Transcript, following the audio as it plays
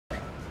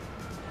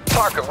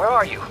Parker, where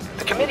are you?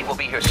 The committee will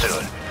be here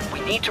soon. We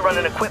need to run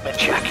an equipment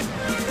check.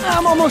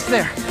 I'm almost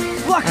there.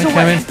 Blocks I'm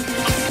away.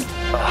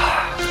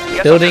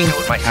 coming. Building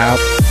out.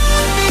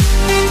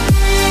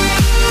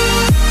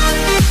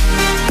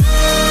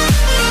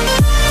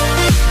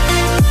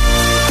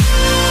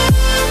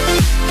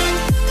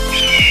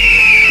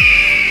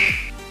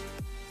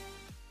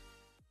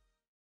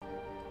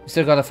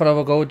 Still got a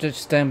follower goal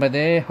just down by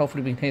there.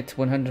 Hopefully we can hit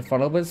 100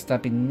 followers.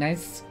 That'd be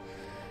nice.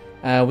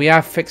 We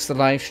have fixed the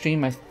live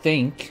stream, I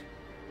think.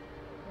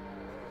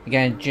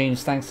 Again,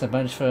 James, thanks a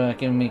bunch for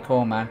giving me a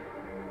call, man.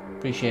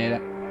 Appreciate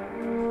it.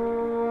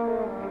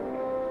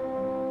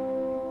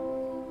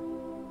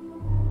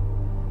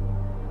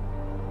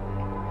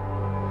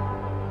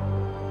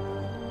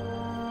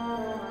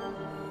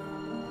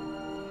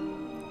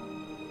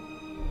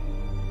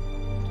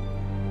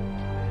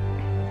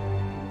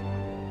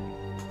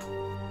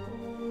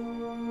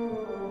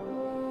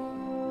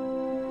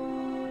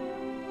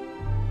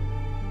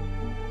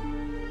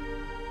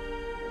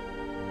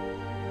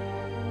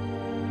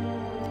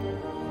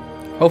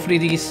 Hopefully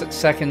these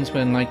seconds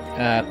when like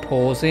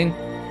pausing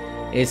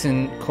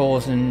isn't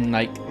causing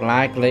like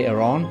lag later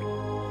on.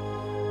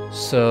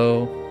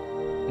 So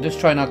just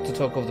try not to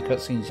talk over the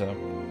cutscenes though.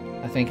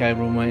 I think I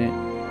ruin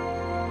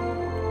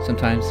it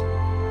sometimes.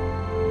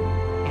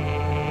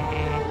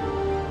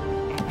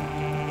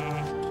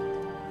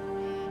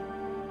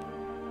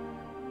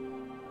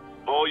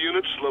 All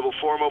units, level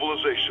 4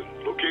 mobilization.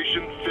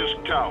 Location,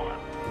 Fisk Tower.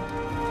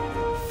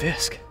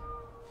 Fisk.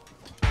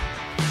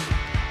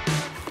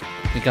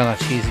 We got our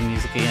cheesy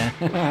music again.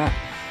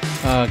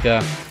 Oh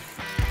god.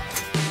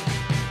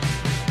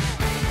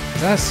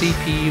 That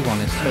CPU one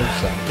is so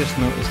sad. Just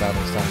noticed that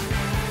this time.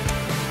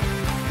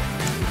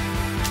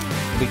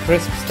 It'll be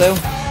crisp still.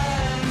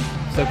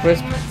 So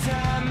crisp.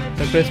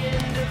 So crisp.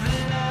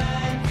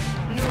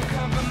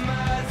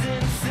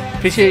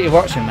 Appreciate you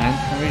watching, man.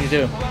 I really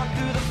do.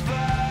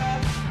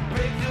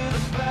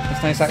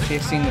 It's nice actually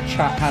seeing the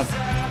chat have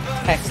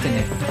text in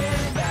it.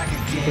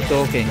 People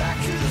talking.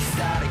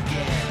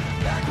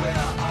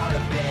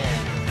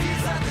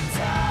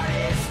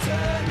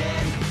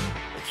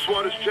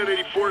 SWAT is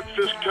 1084 at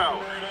Fisk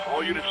Tower.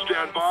 All units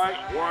stand by.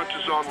 Warrant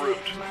is en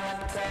route.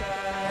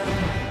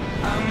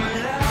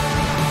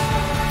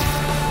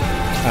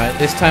 Alright,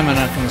 this time I'm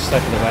not going to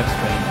stuck with the web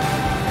screen.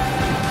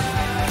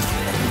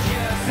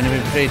 And it'll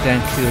be pretty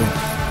damn cool.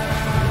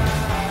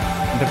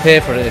 I'm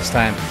prepared for it this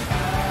time.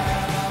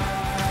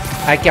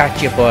 I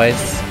got you,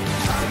 boys.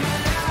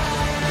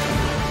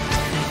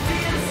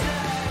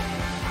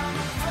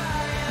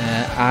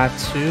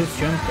 R2,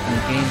 jump and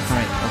gain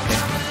height. Okay.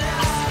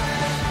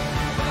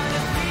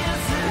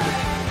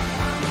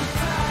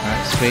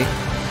 Alright, sweet.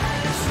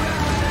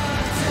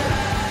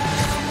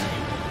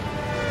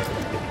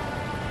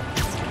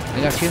 I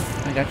got you.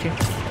 I got you.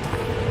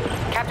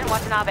 Captain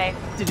Watanabe.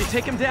 Did you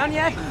take him down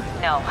yet?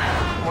 No.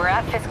 We're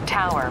at Fisk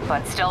Tower,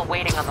 but still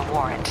waiting on the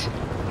warrant.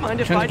 Mind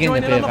if Trying I to gain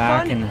join a in bit on of the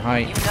arc fun? and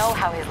height. You know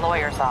how his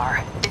lawyers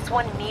are. This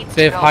one needs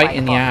Bit to of go height by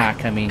in the book.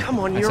 arc, I mean. Come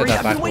on, I said Yuri. that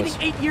I've been backwards.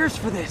 waiting 8 years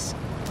for this.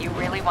 You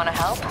really want to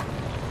help?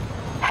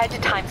 Head to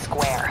Times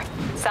Square.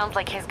 Sounds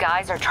like his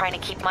guys are trying to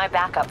keep my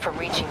backup from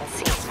reaching the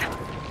scene.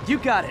 You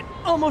got it.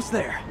 Almost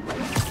there.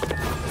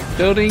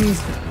 Building,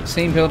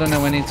 same building I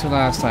went into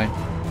last time.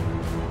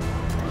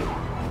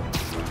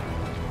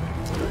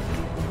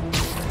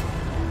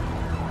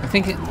 I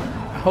think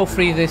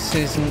hopefully this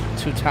isn't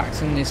too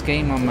taxing this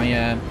game on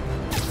my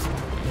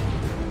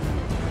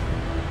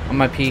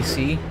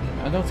PC.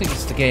 I don't think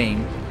it's the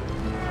game.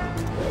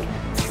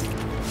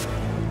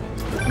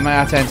 I might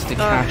have to enter the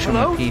cache on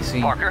my PC.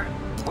 Parker,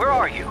 where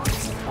are you?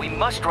 We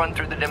must run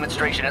through the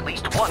demonstration at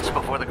least once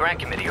before the grant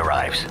committee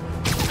arrives.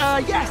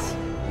 Yes.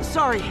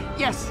 Sorry.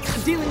 Yes.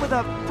 I'm dealing with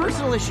a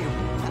personal issue.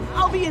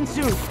 I'll be in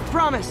soon.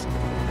 Promise.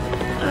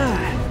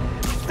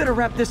 Better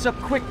wrap this up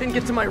quick than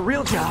get to my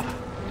real job.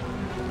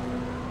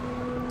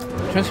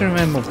 I'm trying to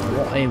remember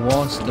what it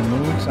was, the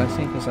moves. I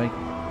think it was like...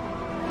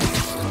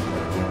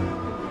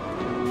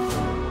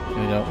 Here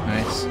we go.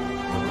 Nice.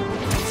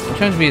 I'm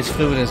trying to be as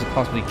fluid as I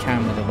possibly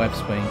can with the web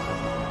swing.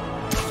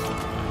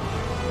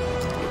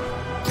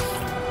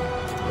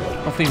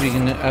 Hopefully we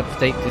can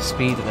update the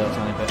speed a little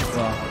tiny bit as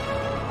well.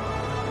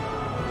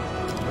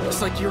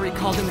 Looks like Yuri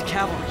called in the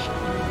cavalry.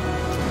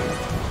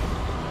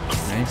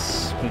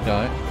 Nice, we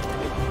got it.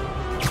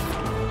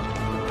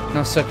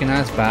 Not sucking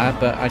as bad,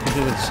 but I can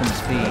do it with some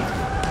speed.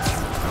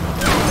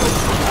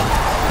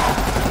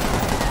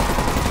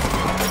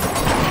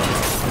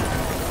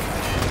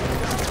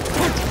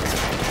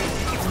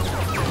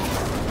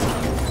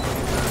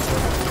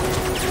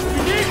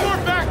 We need more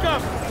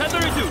backup!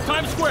 1032,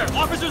 Times Square,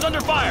 officers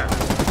under fire!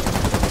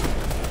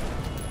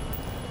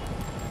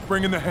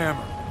 Bring in the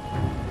hammer.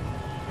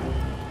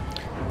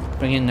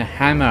 Bring in the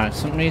hammer. For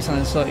some reason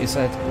I thought you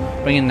said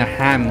bring in the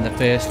ham the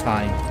first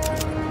time.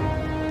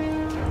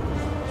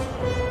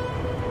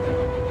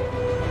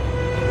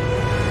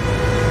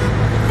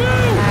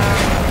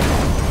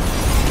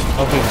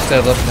 Hope we're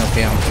still looking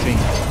okay on stream.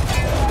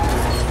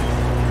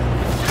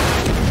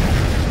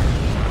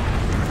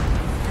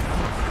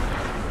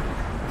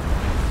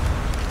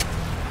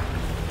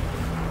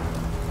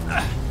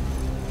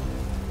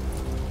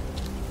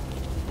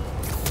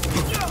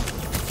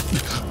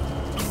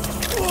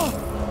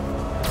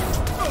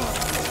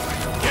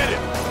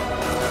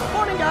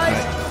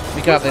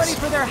 We got Who's this.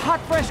 ready for their hot,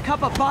 fresh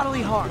cup of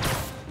bodily harm?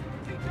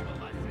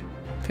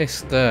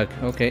 Fist thug.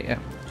 Okay, yeah.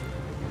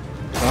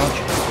 Dodge.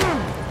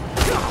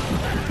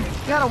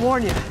 Gotta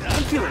warn you,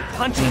 I'm feeling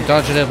punchy.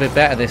 Dodge a little bit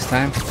better this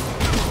time.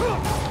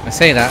 I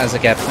say that as I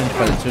get punched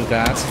by the two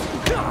guards.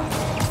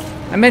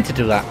 I meant to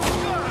do that.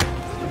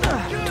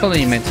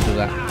 Totally meant to do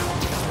that.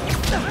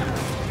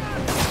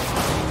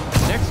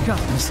 Next cup.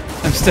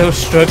 I'm still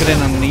struggling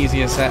on an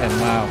easier setting.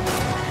 Wow.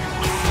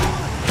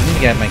 I need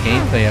to get my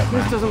gameplay up,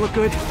 This man. doesn't look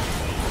good.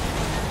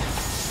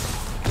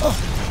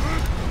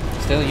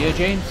 Still you,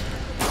 James?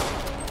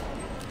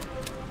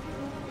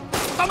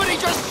 Somebody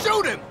just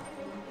shoot him!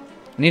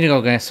 I need to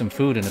go get some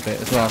food in a bit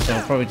as well, so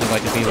I'll probably do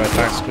like a be right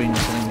back screen or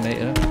something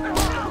later.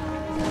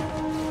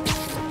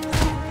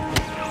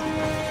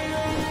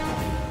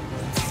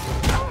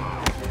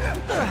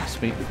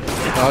 Sweet.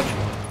 Dodge.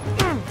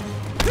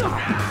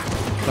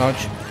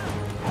 Dodge.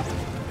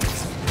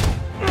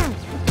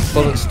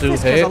 Bullets do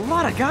This guy's hit. a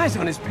lot of guys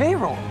on his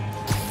payroll.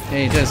 Yeah,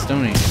 he does,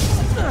 don't he?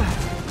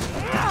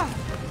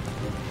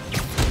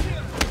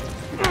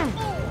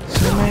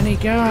 So many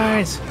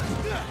guys.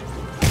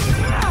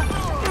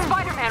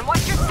 Spider-Man,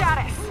 what's your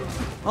status?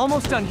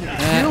 Almost done here.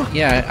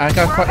 Yeah, I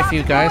got quite a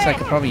few guys. I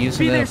could probably use a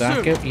Be little there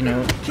soon. backup. You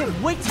know,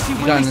 Can't wait to see you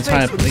got an Willie's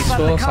entire face when he police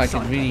slaps the force. I cuffs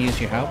could on. really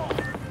use your help.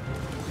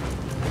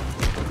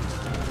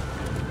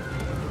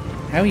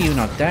 How are you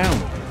not down?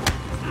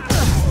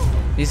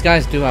 These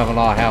guys do have a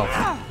lot of health.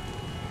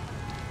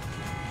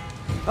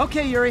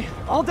 Okay, Yuri,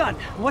 all done.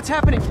 What's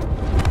happening?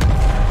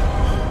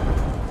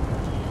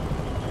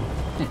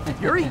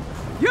 Yuri!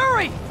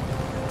 Yuri!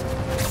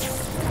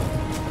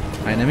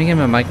 Right, let me get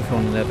my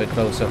microphone a little bit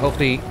closer.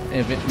 Hopefully,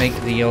 it will make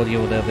the audio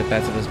a little bit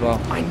better as well.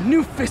 I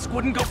knew Fisk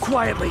wouldn't go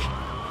quietly.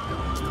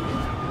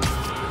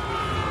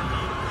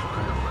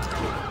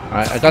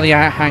 Alright, I got the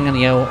hang on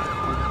the old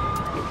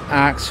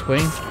arc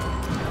swing.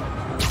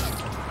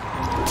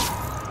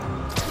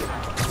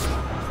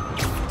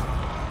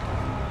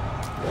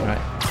 Right.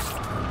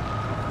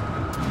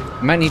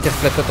 I might need to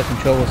flip up the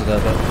controls a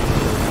little bit.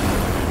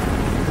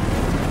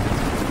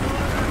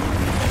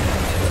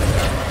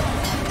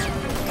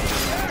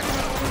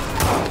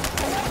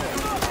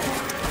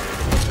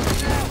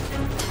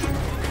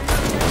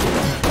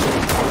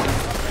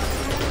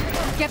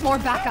 Get more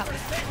backup.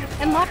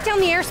 And lock down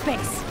the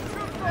airspace.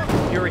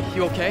 Yuri,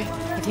 you okay?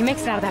 If he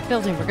makes it out of that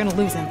building, we're gonna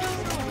lose him.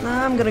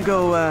 I'm gonna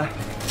go,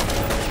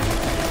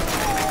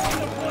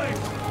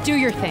 Do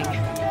your thing.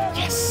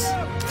 Yes!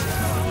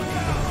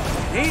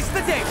 He's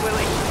the day,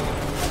 Willie!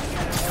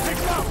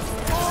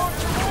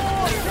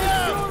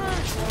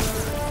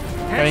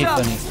 Very Hands up!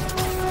 funny.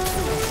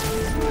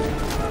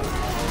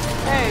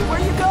 Hey, where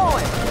you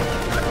going?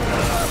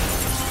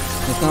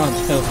 There's no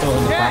still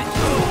in the back.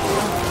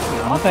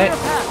 Off Okay. your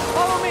path.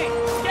 Follow me!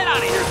 Get out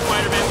of here,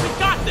 Spider-Man. We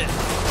got this!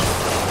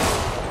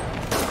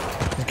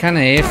 It's kind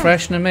of air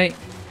freshener, mate.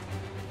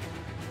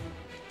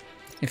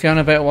 If you're on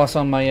about what's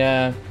on my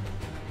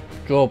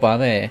drawbar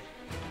there,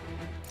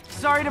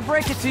 Sorry to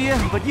break it to you,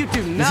 but you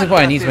do not. this is why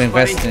I got need to this,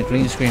 invest buddy. in a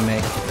green screen,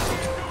 mate.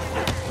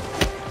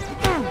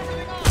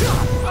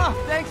 Oh,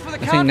 thanks for the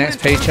I think next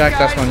paycheck,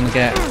 that's when I'm gonna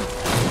get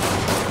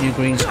new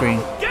green screen.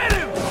 Get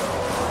him!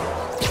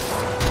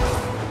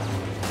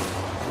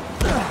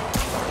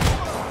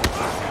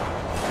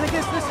 I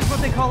guess this is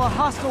what they call a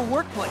hostile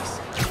workplace.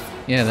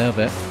 Yeah, a little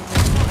bit.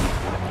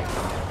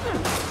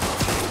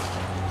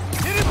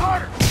 Hit him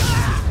harder!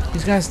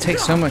 These guys take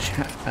so much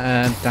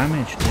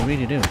damage, they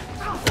really do. I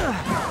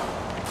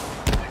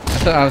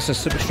thought I was a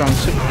super strong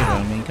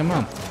superhero. I mean, come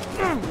on.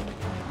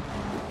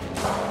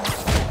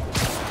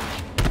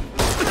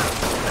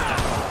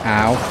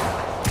 Ow.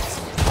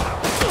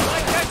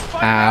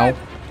 Ow.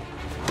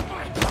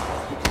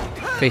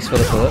 Face full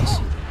of bullets.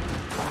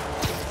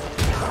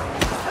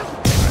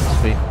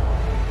 Sweet.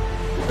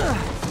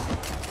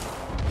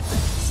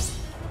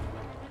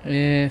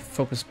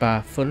 Focus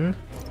bar full.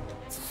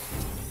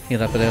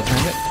 Heal up a little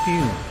tiny bit.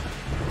 Phew.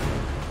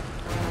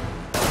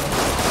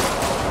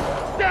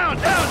 Down,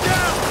 down,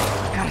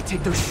 down! Gotta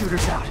take those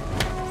shooters out.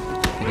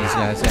 Get these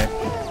guys out.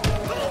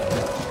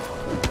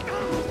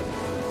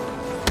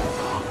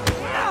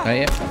 Got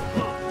ya.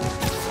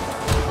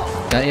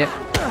 Got ya.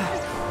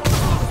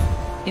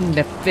 In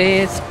the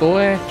face,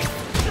 boy.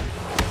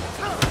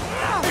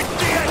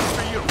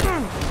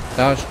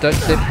 Dodge, duck,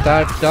 dip,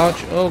 dive,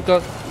 dodge. Oh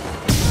god.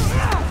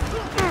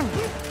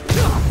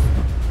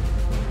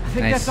 I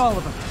think Nice. that's all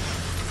of them.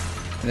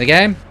 In the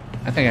game?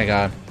 I think I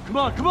got him. Come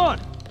on, come on!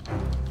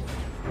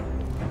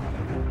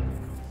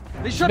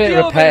 They It's a shut bit the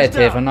elevators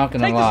repetitive, down. I'm not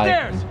gonna Take lie. The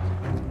stairs.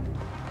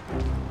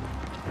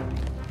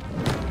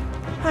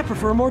 I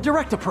prefer a more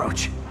direct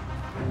approach.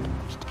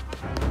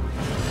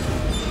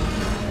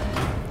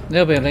 A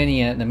little bit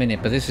linear in a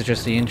minute, but this is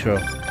just the intro.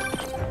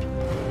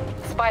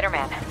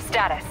 Spider-Man,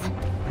 status.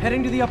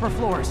 Heading to the upper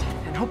floors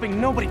and hoping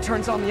nobody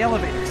turns on the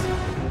elevators.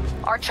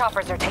 Our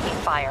choppers are taking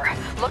fire.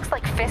 Looks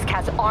like Fisk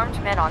has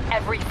armed men on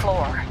every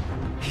floor.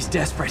 He's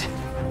desperate.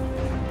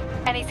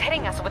 And he's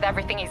hitting us with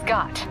everything he's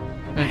got.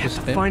 I have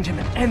to find him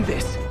and end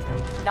this.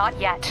 Not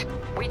yet.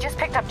 We just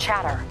picked up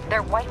chatter.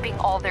 They're wiping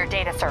all their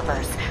data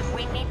servers.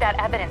 We need that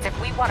evidence if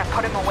we want to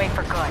put him away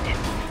for good.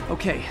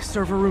 Okay,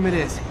 server room it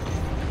is.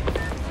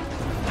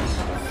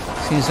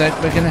 Seems like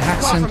we're gonna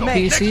hack some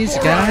PCs,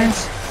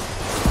 guys.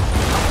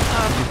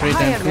 You're pretty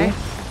Hi, damn cool. Anime.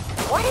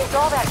 What is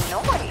all that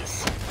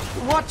noise?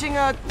 Watching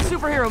a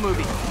superhero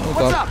movie. Oh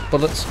What's god, up?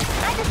 bullets.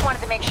 I just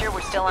wanted to make sure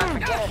we're still on for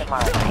dinner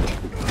tomorrow night.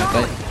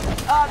 Right.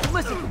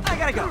 Listen, I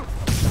gotta go.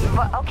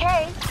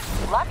 Okay.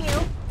 Love you.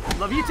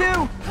 Love you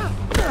too.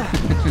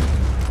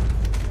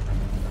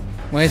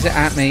 Why is it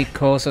at me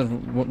cause of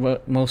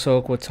most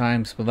awkward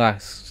times? Well,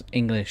 that's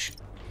English.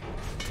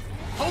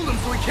 Hold him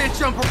so he can't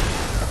jump.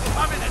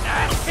 I'm in the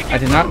net. I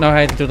did not know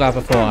how to do that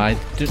before. I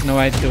didn't know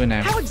how to do it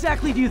now. How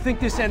exactly do you think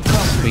this ends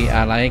up? Sweet,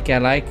 I like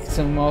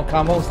some more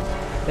combos.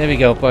 There we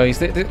go,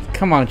 boys.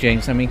 Come on,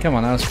 James. I mean, come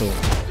on, that was cool.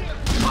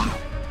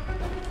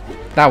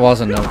 That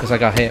wasn't though, because I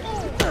got hit.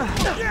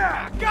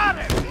 Yeah, got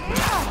it.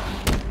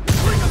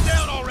 Bring him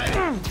down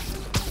already.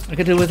 I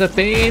could do with a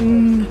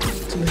beam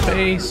to the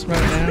face right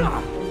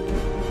now.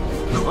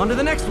 On to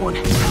the next one.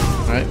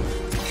 Right.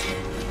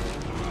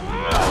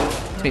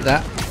 Take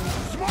that.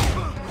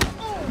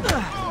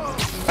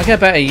 I get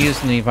better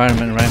using the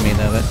environment around me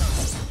though, but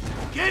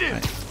Get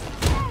it.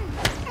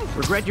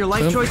 Regret your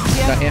life boom. choices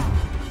yet? Got here.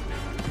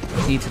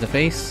 Knee to the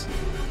face.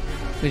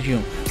 Where's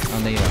you? Oh,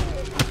 there you are.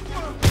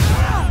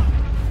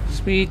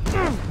 Sweet.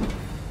 Gotta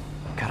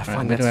Right,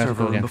 find where that do I have to server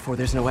go room again? before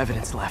there's no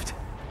evidence left.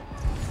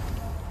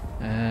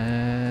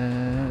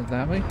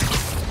 That way.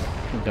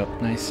 Here we go.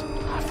 Nice.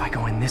 If I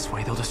go in this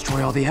way, they'll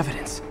destroy all the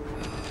evidence.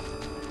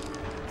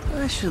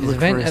 I should There's look a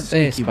vent for a at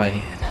this, sneaky buddy.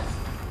 way in.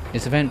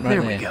 There's a vent right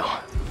There there. we go.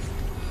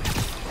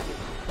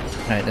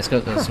 Right, let's go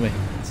this way.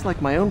 It's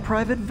like my own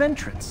private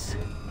ventrance.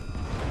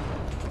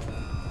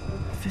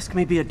 Fisk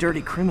may be a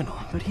dirty criminal,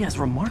 but he has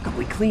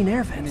remarkably clean air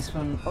And vents. this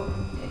one,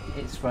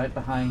 it's right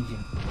behind you.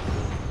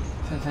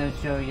 Sometimes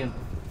show your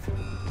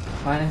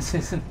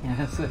finances and you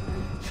have to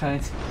try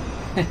to...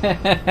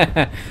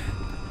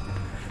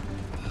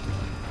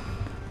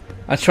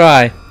 I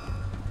try.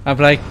 I'm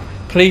like,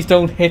 please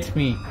don't hit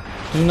me.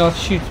 Do not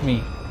shoot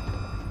me.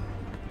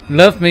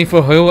 Love me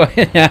for who I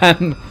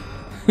am.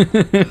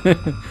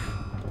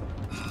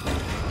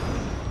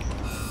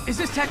 Is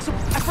this text?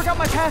 I forgot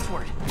my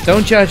password.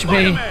 Don't judge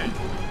me.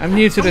 I'm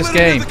new to this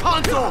game.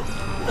 Console.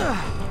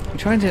 I'm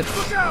trying to...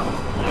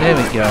 There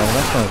we go.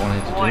 That's what I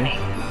wanted to Warning.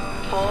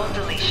 Full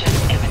deletion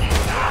imminent.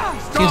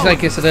 do. Seems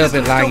like it's a little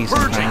bit laggy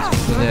sometimes. I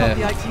thought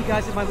the With, IT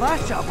guys at my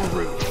last job were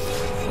rude.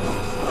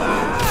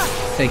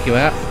 take you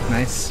out.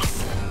 Nice.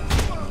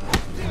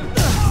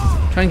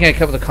 Try and get a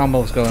couple of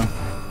combos going.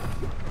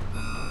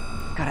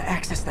 Gotta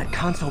access that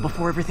console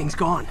before everything's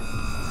gone.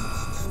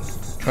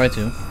 Try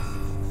to.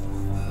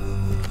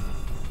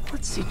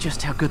 Let's see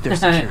just how good their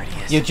security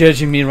is. You're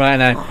judging me right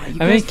now. Aw, you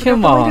I mean, guys forgot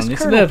come the on. latest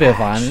It's a kernel little bit of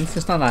patch. violence.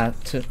 It's not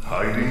that too,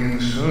 Hiding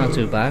so not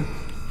too bad.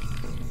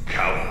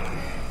 cowardly.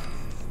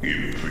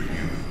 Even for you.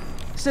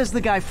 Says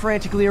the guy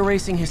frantically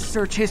erasing his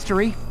search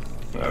history.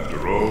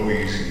 After all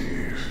these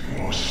years,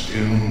 you're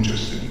still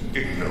just an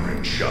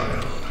ignorant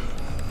child.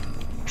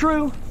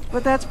 True,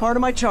 but that's part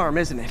of my charm,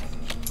 isn't it?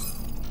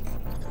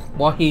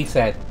 What he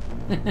said.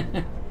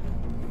 Damn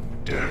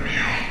you.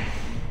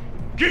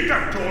 Get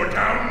that door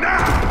down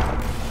now!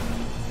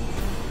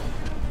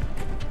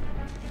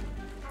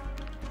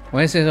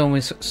 Why is there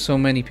always so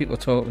many people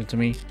talking to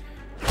me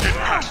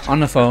on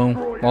the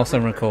phone whilst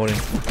I'm recording?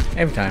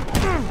 Every time.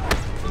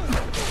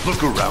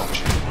 Look around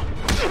you.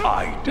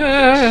 I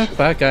did.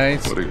 Bye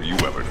guys. What have you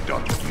ever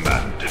done that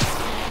man did?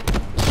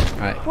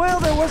 Right. Well,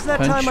 there was that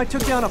Punch. time I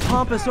took down a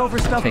pompous,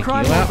 overstuffed Take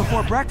crime you lord out.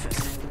 before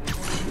breakfast.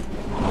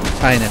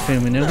 Tying a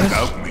few maneuvers.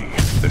 Without me,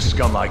 the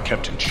scum I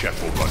kept in check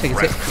will run Take a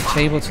rampant.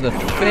 table to the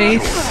Your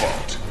face.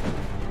 fault.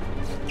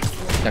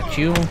 Got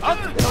you.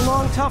 Been a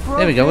long, tough road.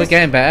 There we go. We're Fisk.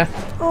 getting better.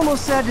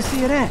 Almost sad to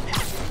see it end.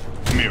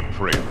 Mere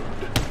prelude.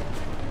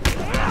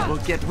 We'll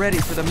get ready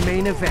for the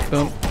main event.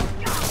 Boom.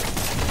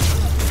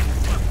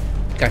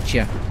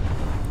 Gotcha.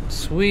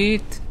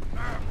 Sweet.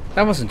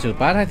 That wasn't too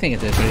bad. I think it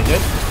did pretty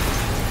good.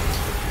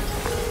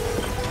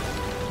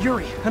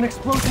 Yuri, an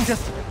explosion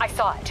just... I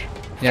saw it.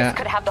 Yeah. This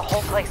could have the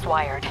whole place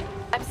wired.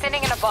 I'm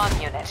sending in a bomb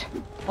unit.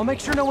 I'll make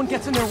sure no one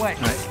gets in their way.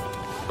 Right.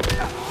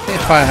 Hit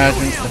fire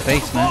hydrant to the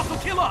face, man. Also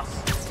kill us.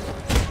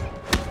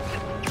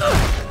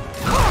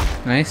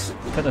 Nice.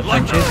 Couple of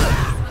punches.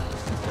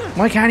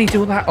 Why can't he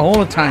do that all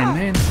the time,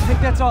 man? I think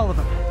that's all of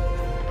them.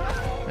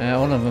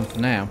 All of them for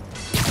now.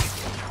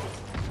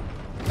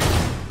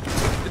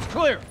 It's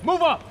clear.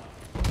 Move up.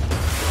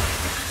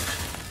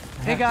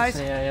 Hey guys,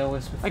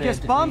 I guess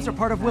bombs are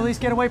part of Willie's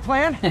getaway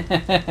plan?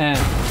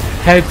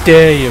 How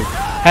dare you?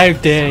 How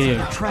dare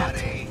you?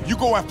 Trapped. You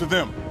go after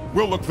them.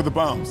 We'll look for the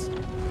bombs.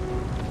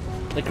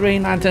 The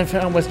Green Lantern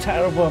film was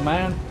terrible,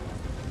 man.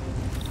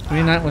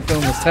 Green Lantern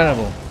film was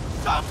terrible.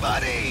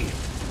 Somebody.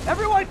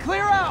 Everyone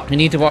clear out! You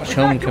need to watch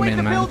Evacuate Homecoming,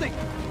 the man. building.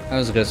 That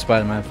was a good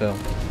Spider-Man film.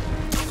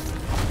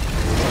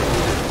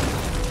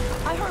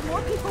 I heard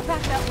more people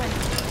back that way.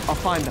 I'll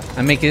find them.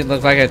 I make it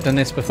look like I've done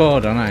this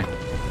before, don't I?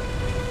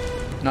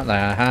 Not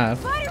that I have.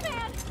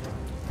 Spider-Man!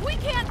 We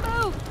can't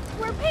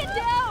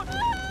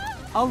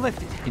I'll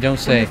lift it. You don't When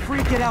say. you're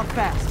free, get out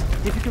fast.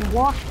 If you can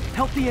walk,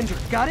 help the injured.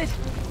 Got it?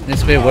 I'm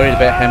just a bit worried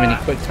about how many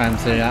quick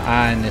times there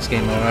are in this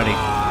game already.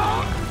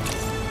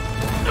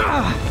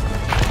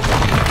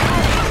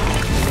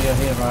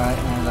 Here, right?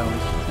 Oh, that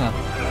was.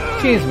 Oh.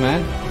 Cheers,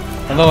 man.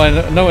 Although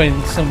I know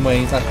in some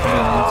ways that's probably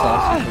an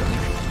insult.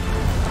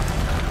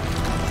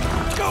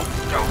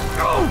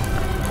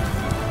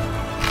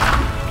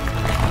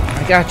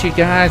 I got you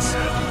guys.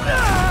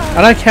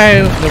 I like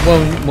how the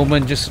one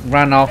woman just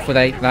ran off with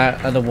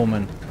that other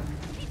woman.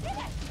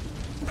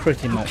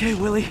 Pretty much. Okay,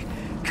 Willie.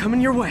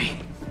 Coming your way.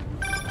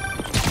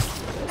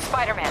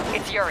 Spider-Man,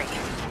 it's Yuri.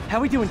 How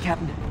we doing,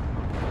 Captain?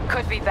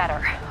 Could be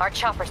better. Our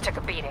choppers took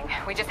a beating.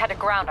 We just had to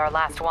ground our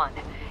last one.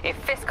 If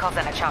Fisk calls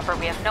in a chopper,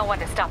 we have no one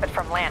to stop it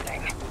from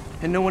landing.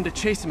 And no one to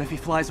chase him if he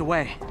flies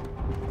away.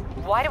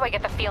 Why do I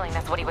get the feeling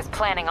that's what he was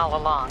planning all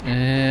along?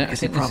 I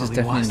think this is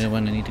definitely the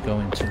one I need to go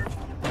into.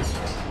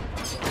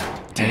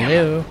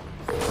 Hello.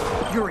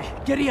 Yuri,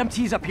 get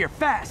EMTs up here,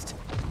 fast!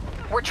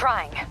 We're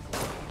trying.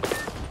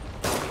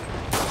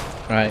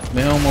 Right,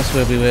 we're almost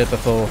where we were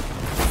before.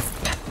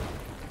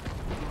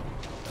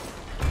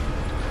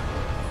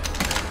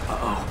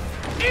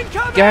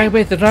 Incoming! Guy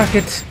with the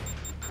rocket!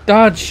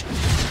 Dodge!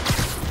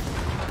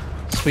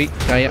 Sweet,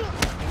 got ya.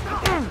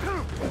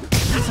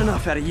 That's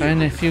enough out of you.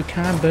 And a few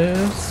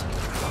combos.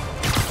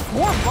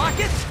 More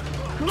rockets?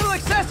 A little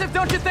excessive,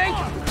 don't you think?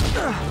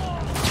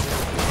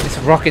 It's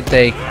Rocket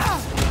Day.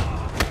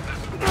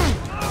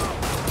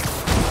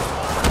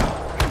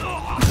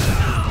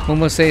 One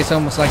would say it's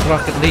almost like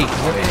Rocket League.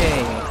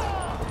 Hooray.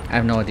 I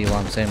have no idea what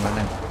I'm saying right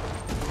now.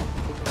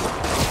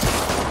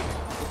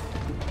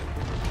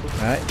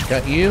 Alright,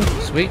 got you.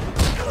 Sweet.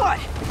 What?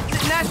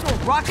 Is it National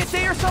Rocket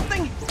Day or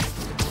something?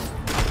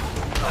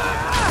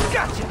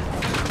 Gotcha!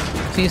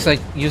 Seems like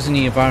using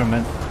the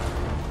environment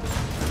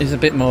is a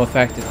bit more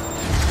effective.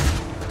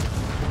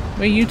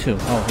 Where are you two?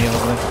 Oh, here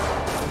over there.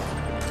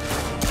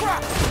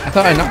 I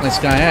thought I knocked this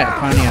guy out.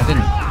 Apparently I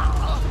didn't.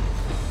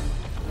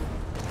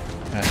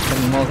 Alright,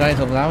 some more guys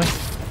over that way.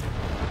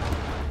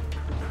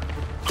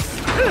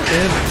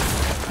 Good.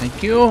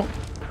 Thank you.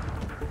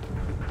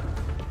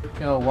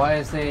 Yo, why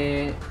is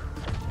there...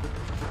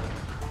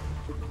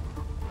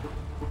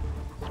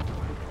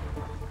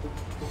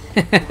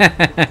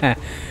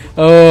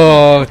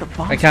 Oh,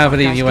 I can't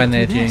believe you went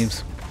there,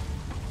 James.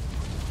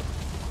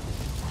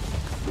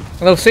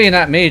 Although seeing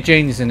that Mary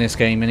Jane's in this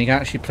game and he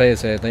actually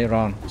plays her later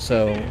on,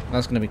 so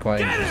that's going to be quite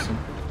interesting.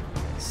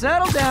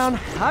 Settle down.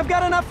 I've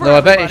got enough for Though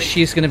I bet everybody.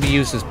 she's going to be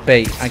used as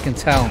bait, I can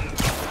tell.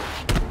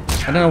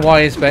 I don't know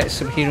why it's about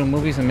superhero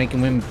movies and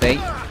making women bait.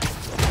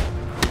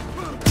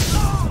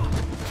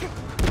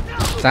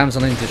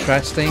 Damsel in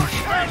distress thing.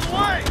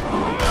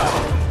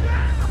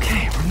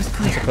 Okay, room is I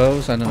clear.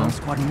 suppose, I don't Bomb know.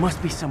 squad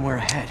must be somewhere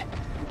ahead.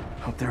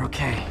 Hope they're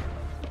okay.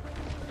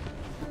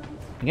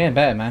 You're getting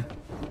better, man.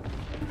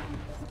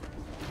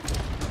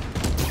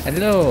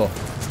 Hello.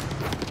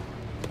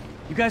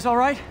 You guys all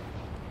right?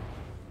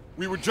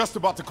 We were just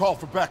about to call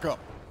for backup.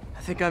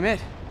 I think I'm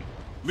it.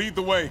 Lead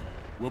the way.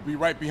 We'll be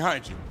right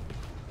behind you.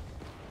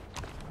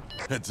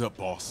 Heads up,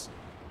 boss.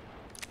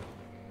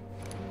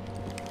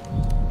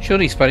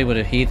 Surely Spidey would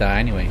have heard that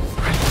anyway.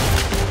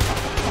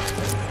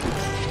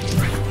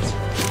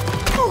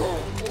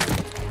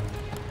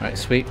 Right,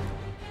 sweet.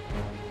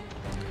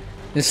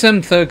 There's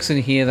some thugs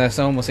in here that's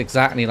almost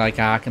exactly like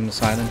Arkham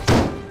Asylum.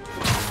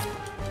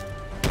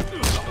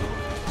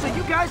 So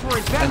you guys were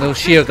in bed And with those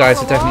shield Fisk guys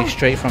all are definitely along?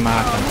 straight from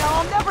Arkham. Now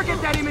I'll never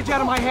get that image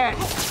out of my head.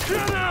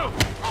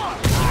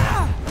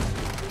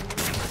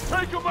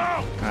 Take him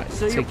out! Alright,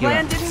 So your take you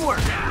plan out. didn't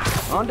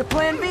work. On to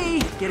plan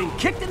B, getting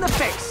kicked in the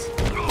face.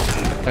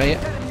 Got ya.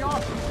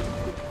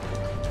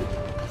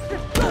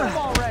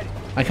 Already.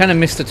 I kind of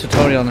missed the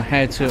tutorial on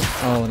how to...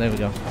 Oh, there we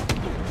go.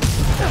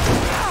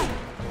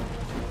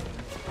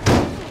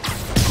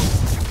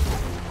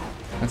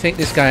 I'll take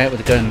this guy out with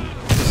a gun,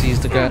 because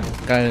he's the guy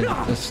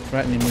that's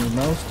threatening me the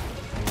most.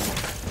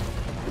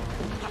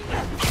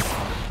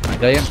 I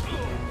got you.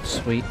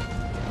 Sweet.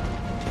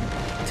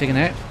 Taking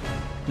out?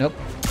 Nope.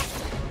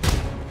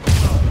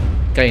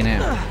 Got you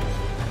now.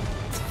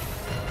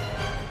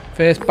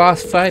 First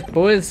boss fight,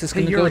 boys. It's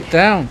Hey, gonna go Yuri.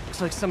 down.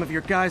 Looks like some of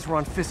your guys were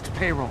on Fisk's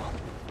payroll.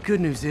 Good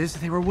news is,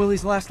 they were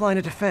Willie's last line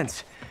of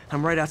defense.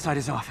 I'm right outside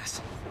his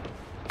office.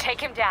 Take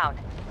him down.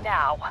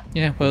 Now.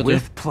 Yeah, well do.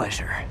 With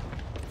pleasure.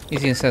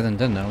 Easier said than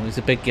done though. He's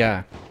a big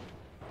guy.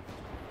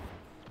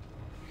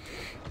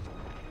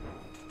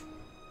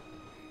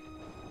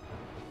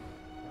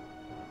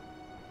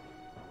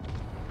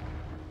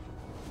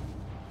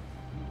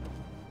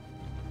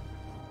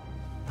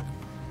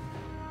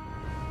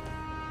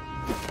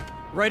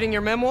 Writing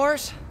your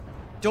memoirs?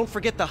 Don't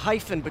forget the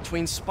hyphen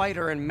between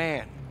spider and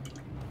man.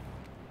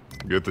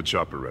 Get the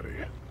chopper ready.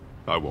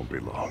 I won't be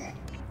long.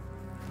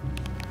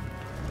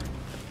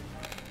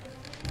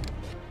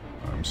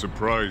 I'm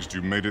surprised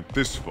you made it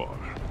this far.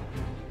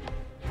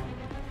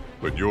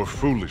 But your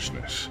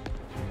foolishness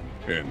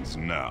ends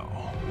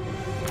now.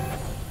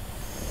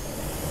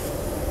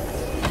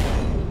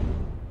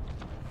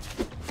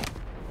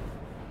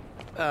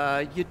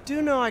 You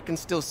do know I can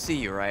still see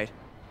you, right?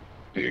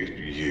 8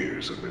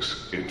 years of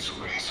this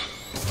insolence.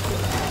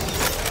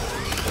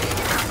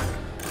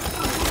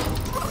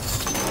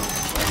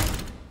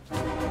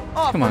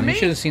 Oh, Come on, you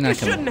should have seen that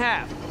coming. Shouldn't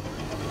have.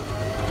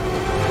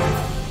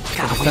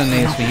 I've done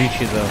these for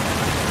YouTube though.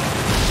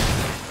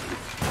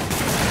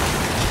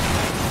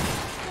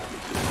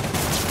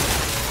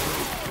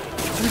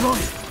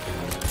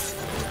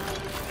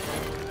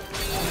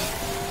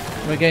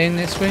 We're getting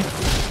this way.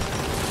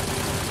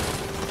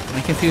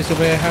 I'm confused the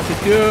way I have to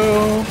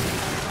go.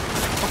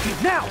 Okay,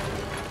 now.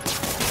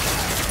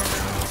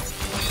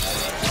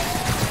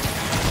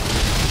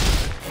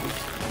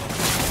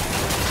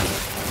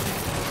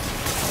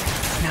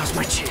 Now's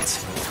my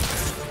chance.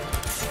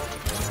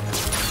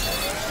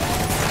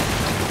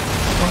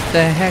 What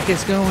the heck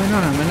is going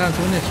on? We're not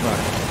doing this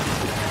right.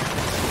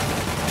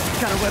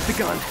 Gotta web the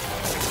gun.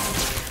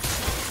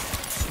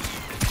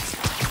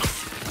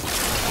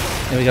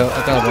 There we go.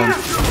 I got one.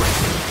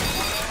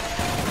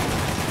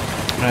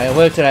 Alright, I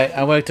worked it out.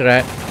 I worked it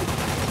out.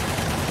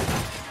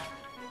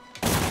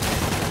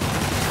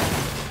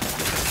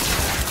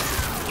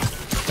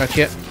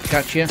 Gotcha.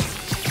 Gotcha.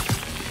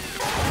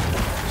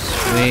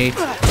 Sweet.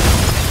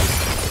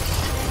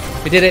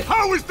 We did it.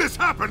 How is this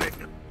happening?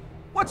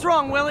 What's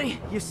wrong,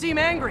 Willie? You seem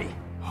angry.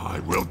 I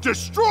will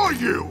destroy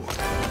you!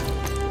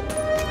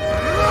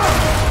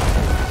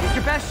 Take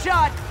your best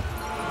shot.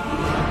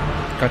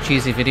 Got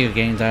cheesy video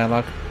game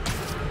dialogue.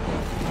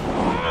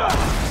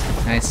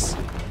 Nice.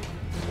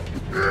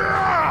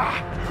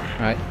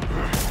 Right.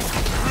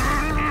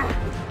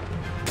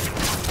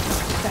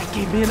 That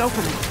gave me an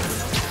opening.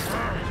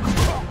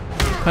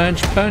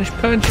 Punch, punch,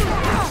 punch.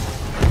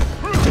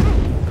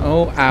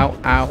 Oh, ow,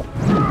 ow.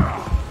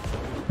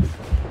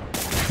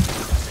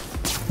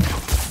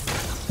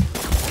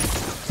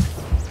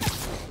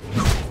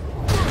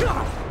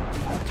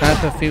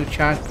 Tap a few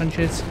charge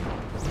punches.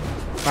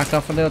 Back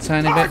off a little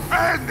tiny bit.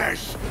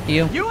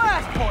 Heal. You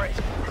asked for it.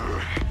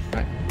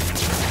 Right.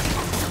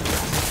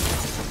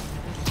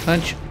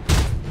 Punch.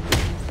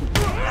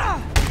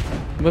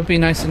 It would be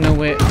nice to know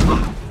where.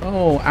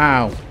 Oh,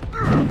 ow.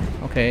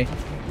 Okay.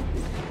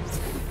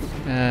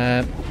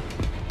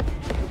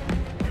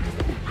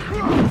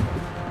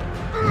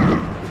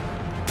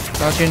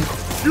 Dodging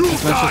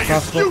as much as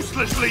possible.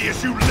 Uselessly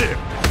as you live.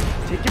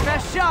 Take your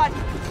best shot.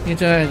 You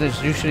know,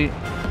 there's usually.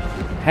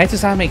 How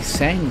does that make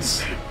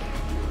sense?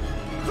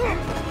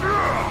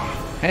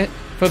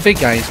 For big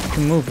guys, you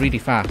can move really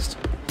fast.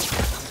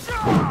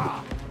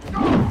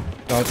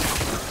 Dodge.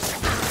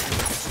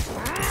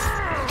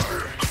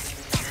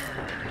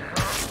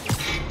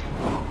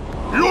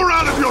 You're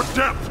out of your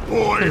depth,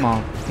 boy. Come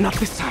on. Not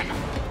this time.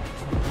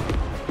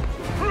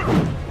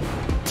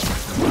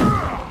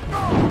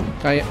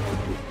 Got it.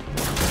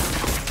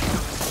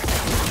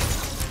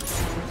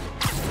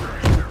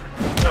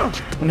 I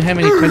wonder how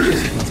many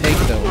punches you can take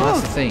though,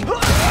 that's the thing.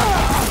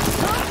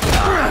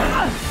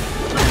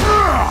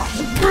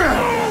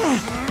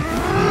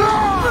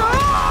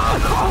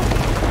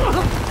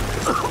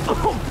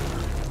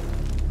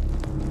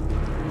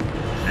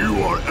 You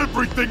are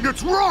everything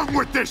that's wrong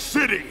with this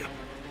city!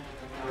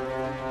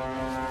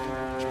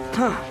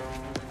 Huh.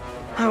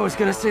 I was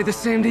gonna say the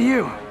same to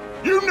you.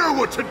 You know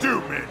what to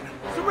do, men!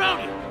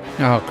 Surround it!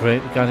 Oh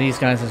great, we got these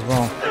guys as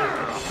well.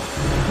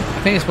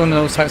 I think it's one of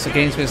those types of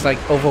games where it's like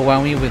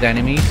overwhelm you with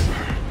enemies.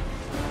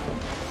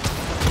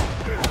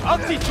 I'll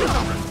teach you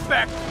some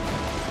respect!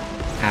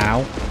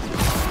 Ow.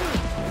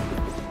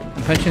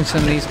 I'm punching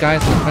some of these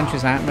guys and the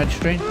punches aren't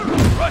registering.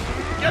 Run!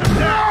 Get him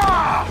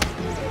down!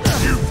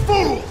 You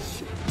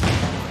fools!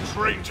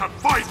 Trained to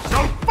fight,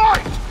 so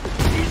fight!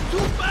 He's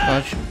too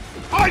fast! Dodge.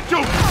 I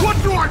don't! What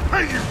do I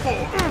pay you for?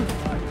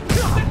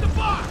 Hit the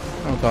bar!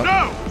 Oh god.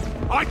 No!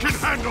 I can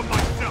handle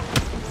myself!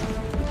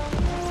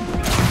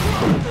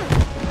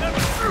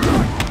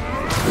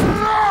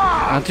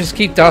 I'll just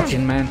keep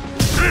dodging, man.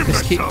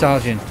 Just keep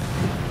dodging.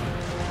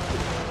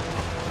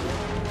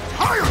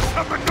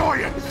 Tiresome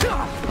annoyance!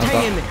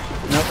 Hang in there.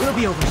 Nope. We'll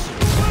be over soon.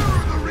 Where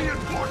are the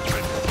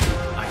reinforcements?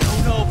 I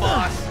don't know,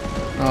 boss.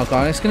 Oh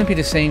god, it's gonna be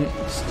the same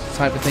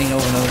type of thing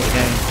over and over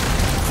again.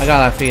 I got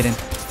that feeling.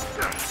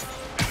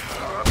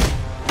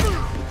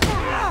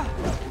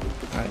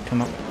 Alright,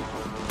 come on.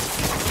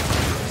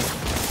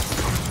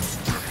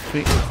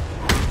 Sweet.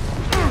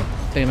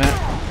 Take him out.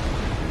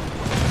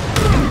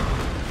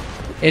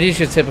 It is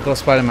your typical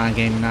Spider-Man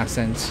game in that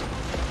sense.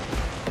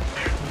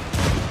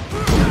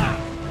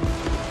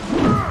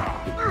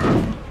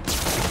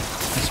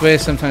 I swear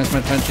sometimes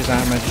my punches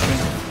aren't registering.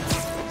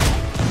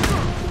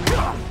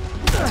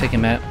 Take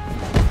him out.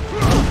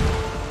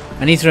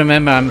 I need to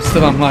remember I'm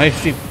still on live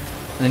stream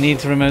and I need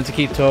to remember to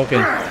keep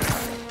talking.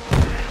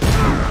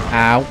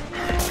 Ow.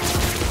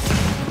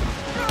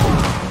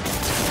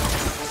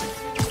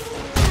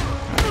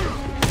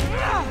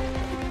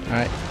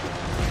 Alright.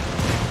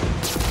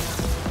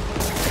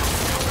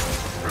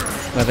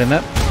 Web him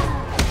up.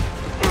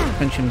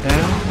 Punch him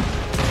down.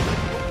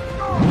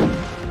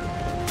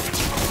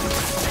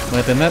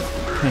 Web him up.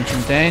 Punch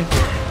him down.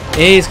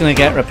 He's gonna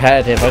get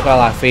repetitive. I got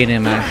that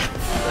feeling, man.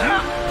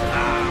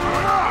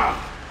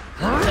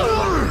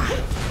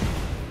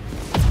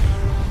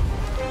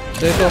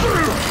 Circle.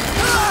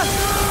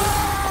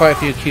 Quite a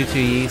few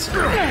QTEs. I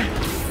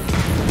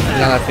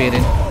got that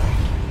feeling.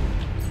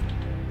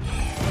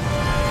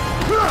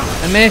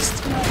 I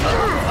missed!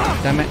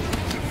 Damn it.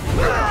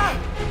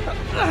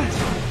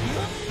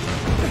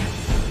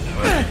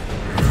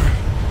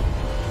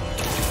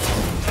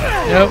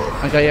 Nope,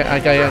 I got you.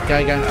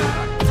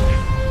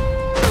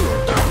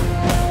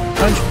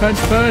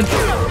 Punch!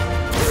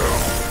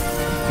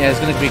 Yeah, there's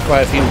gonna be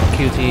quite a few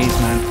QTEs,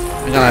 man.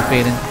 I got that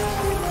feeling.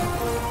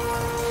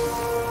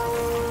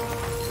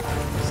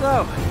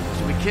 So,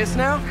 should we kiss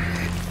now?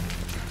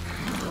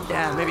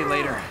 Yeah, maybe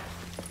later.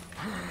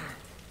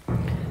 A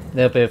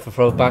little bit of a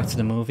throwback to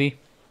the movie.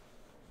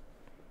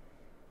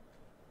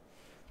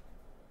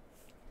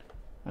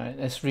 Alright,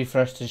 let's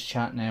refresh this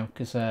chat now,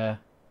 because I'm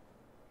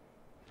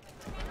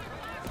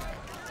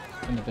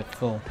a bit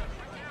full.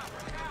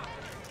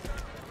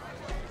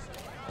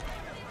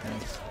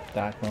 Nice.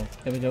 Dark mode.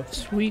 There we go.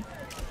 Sweet.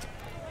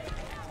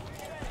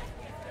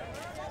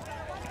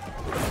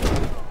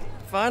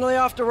 Finally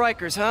off to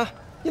Rikers, huh?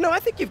 You know, I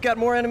think you've got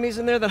more enemies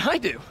in there than I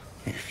do.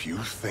 If you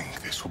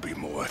think this will be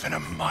more than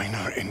a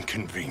minor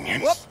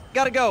inconvenience... Whoop,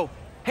 gotta go.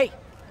 Hey,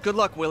 good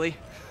luck, Willie.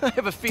 I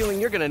have a feeling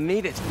you're gonna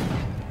need it.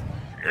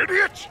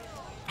 Idiot!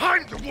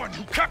 I'm the one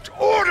who kept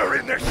order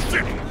in this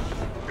city!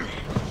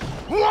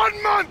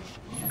 1 month!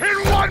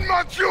 In 1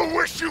 month you'll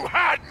wish you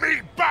had me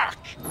back!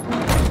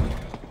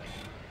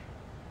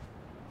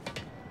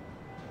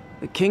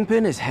 The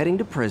Kingpin is heading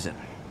to prison.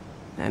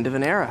 End of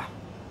an era.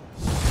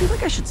 I feel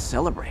like I should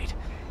celebrate.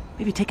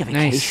 Maybe take a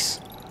vacation. Nice.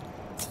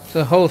 So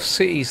the whole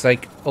city's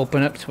like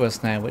open up to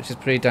us now, which is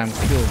pretty damn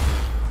cool.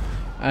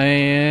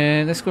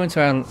 Let's go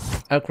into our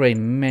upgrade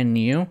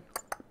menu.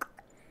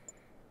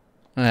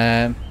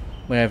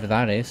 Wherever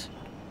that is.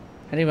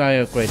 How do I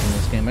upgrade in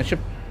this game? I should...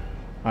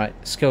 Alright,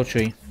 skill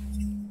tree.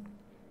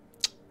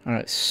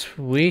 Alright,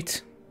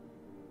 sweet.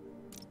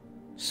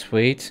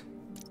 Sweet.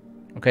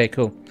 Okay,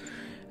 cool.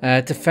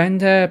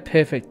 Defender,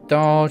 perfect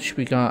dodge.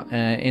 We got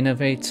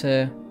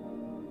innovator.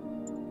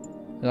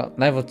 We got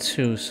level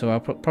 2, so I'll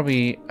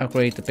probably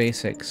upgrade the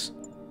basics.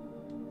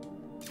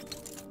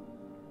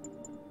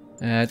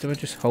 Do I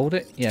just hold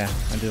it? Yeah,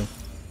 I do.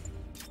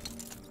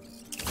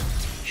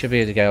 Should be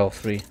able to get all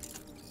 3.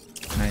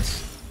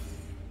 Nice.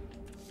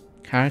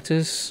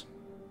 Characters.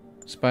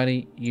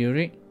 Spidey,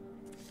 Yuri.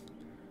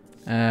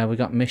 We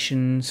got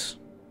missions.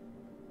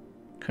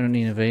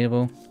 Currently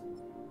unavailable.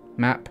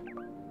 Map.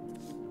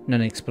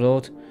 None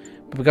explored.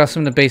 But we got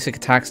some of the basic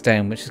attacks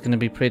down, which is going to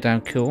be pretty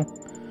damn cool.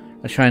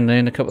 I'll try and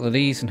learn a couple of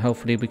these and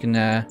hopefully we can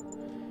get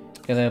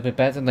a little bit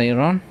better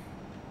later on.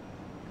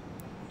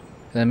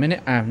 For the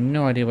minute, I have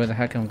no idea where the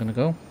heck I'm going to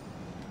go.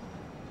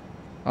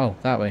 Oh,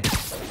 that way.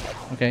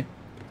 Okay.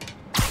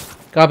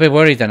 Got a bit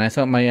worried then. I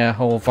thought my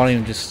whole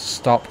volume just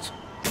stopped.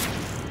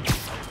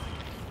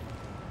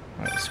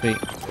 Alright, sweet.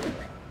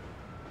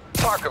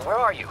 Parker, where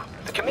are you?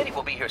 The committee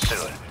will be here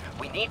soon.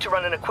 We need to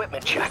run an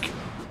equipment check.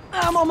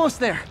 I'm almost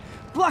there.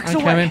 Blocks I'm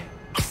away. coming.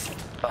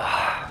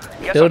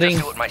 Guess Building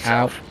I'll just do it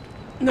myself. out.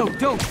 No,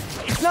 don't.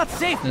 It's not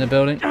safe. In the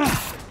building. Alright,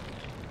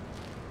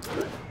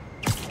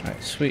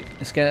 sweet.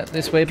 Let's get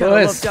this way, Gotta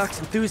love boys. Doc's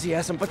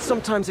enthusiasm, but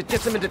sometimes it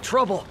gets him into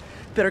trouble.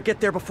 Better get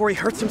there before he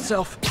hurts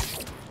himself.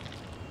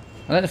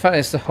 I like the fact that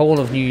it's the whole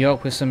of New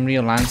York with some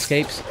real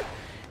landscapes.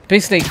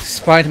 Basically,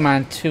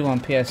 Spider-Man 2 on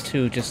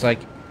PS2, just like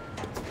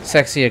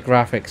sexier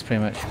graphics,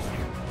 pretty much.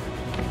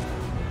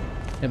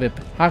 A bit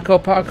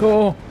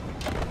parkour.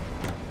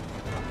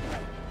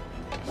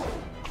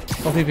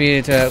 Hopefully be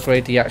able to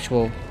upgrade the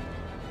actual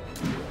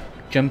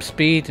jump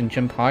speed and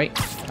jump height.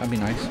 That'd be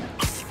nice.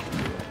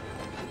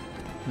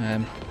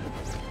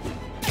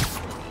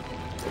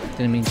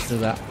 Didn't mean to do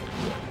that.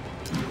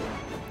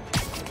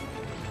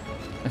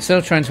 I'm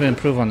still trying to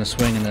improve on the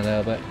swinging a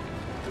little bit.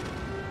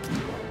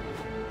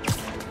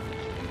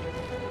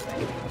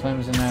 What time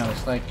is it now?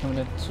 It's like coming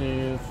up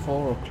to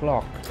 4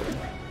 o'clock.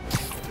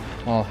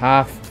 Well,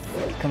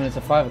 coming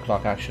into 5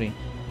 o'clock actually.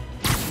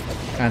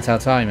 Can't tell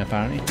time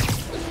apparently.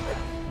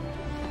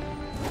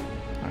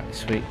 Alright,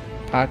 sweet.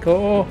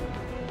 Parkour!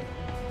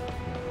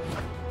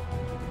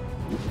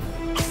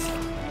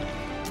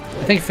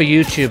 I think for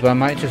YouTube I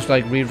might just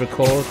like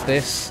re-record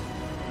this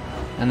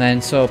and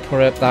then sort of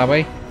put it up that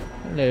way.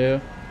 Hello.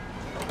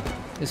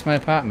 This is my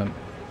apartment.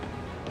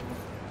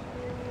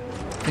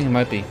 I think it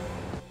might be.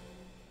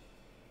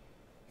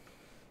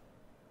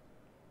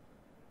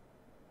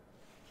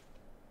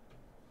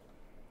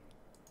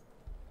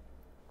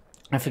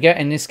 I forget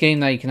in this game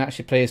that you can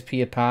actually play as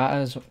Peter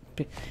Parker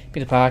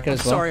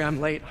as well. Sorry,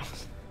 I'm late.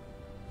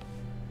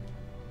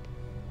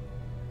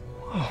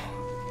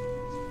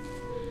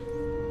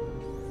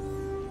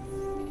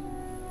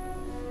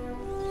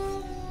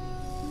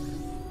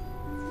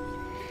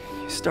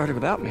 You started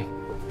without me.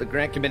 The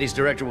grant committee's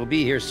director will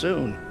be here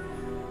soon.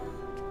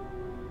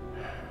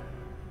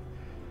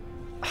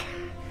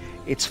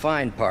 It's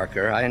fine,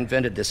 Parker. I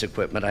invented this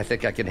equipment. I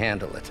think I can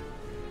handle it.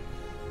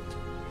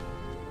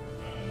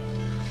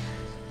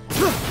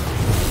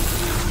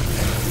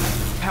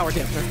 Power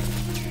damper.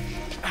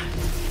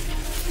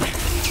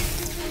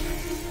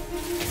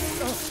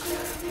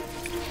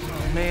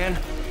 man.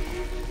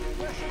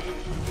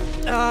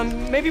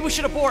 Maybe we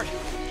should abort.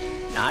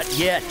 Not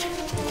yet.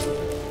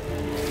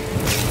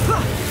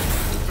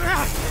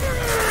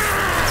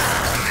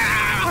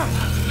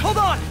 Hold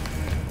on!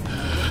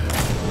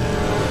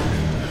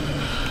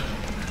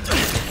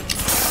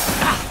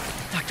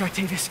 Dr.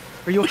 Octavius,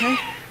 are you okay?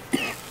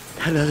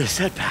 Another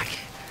setback.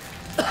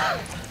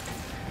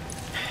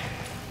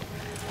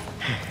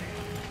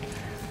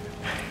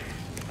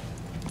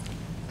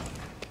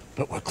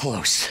 But we're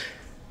close.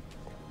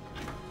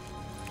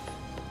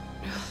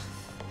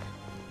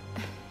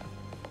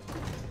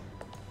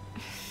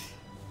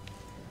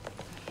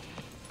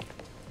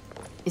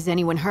 Is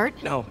anyone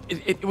hurt? No,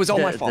 it was all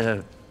my fault.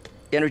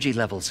 The energy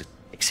levels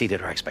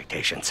exceeded our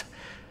expectations.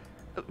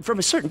 From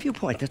a certain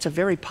viewpoint, that's a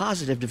very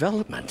positive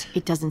development.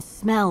 It doesn't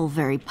smell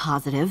very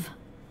positive.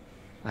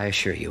 I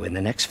assure you, in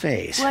the next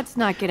phase... Let's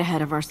not get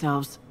ahead of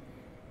ourselves.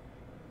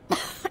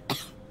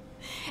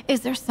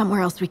 Is there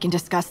somewhere else we can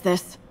discuss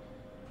this?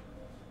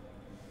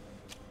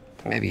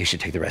 Maybe you should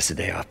take the rest of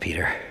the day off,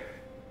 Peter.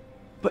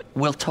 But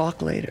we'll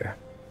talk later.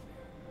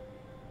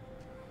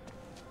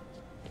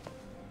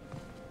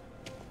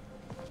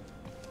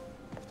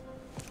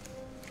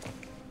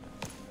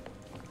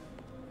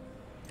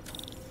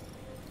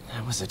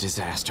 that was a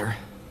disaster.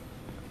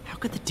 How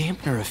could the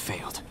dampener have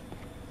failed?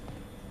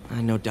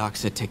 I know Doc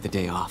said take the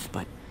day off,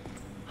 but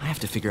I have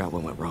to figure out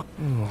what went wrong.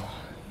 Ooh,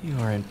 you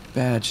are in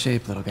bad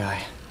shape, little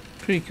guy.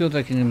 Pretty cool that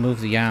I can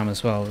move the arm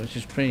as well, which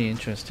is pretty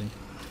interesting.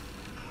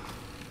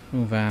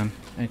 Move arm,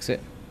 exit.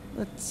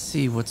 Let's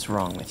see what's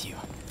wrong with you.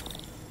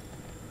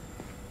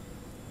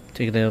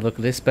 Take a little look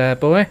at this bad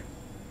boy.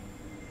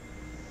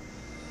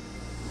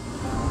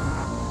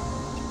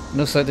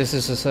 Looks like this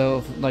is a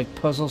sort of like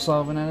puzzle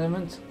solving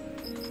element.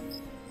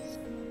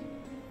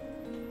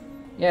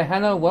 Yeah,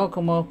 hello,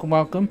 welcome, welcome,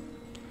 welcome.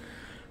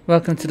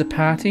 Welcome to the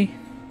party.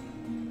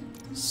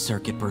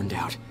 Circuit burned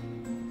out.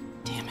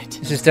 Damn it.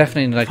 This is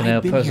definitely like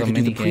a puzzle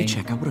mini mini game.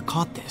 Pre-check, I would have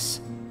caught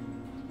this.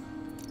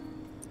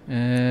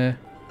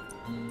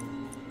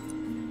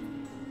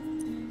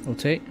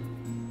 Rotate.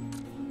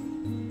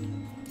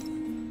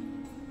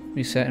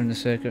 Reset in the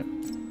circuit.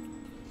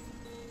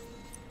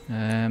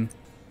 Trying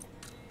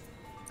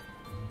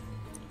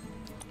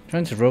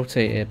to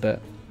rotate it,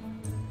 but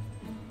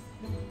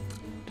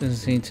doesn't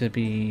seem to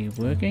be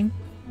working.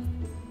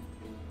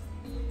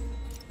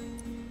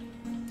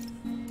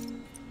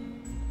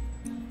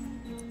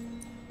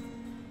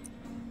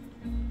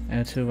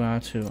 L2,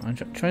 R2. I'm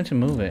trying to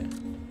move it.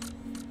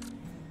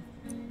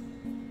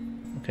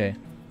 Okay.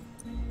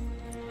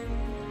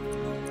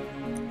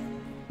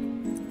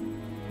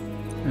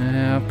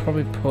 I'll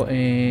probably put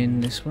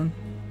in this one.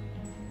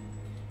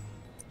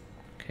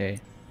 Okay.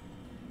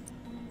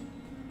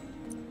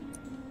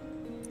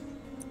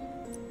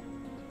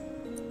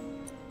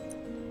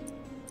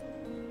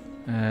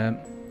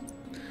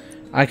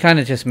 I kind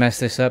of just messed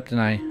this up, didn't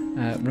I?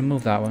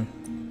 Remove that one.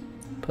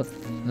 Put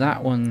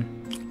that one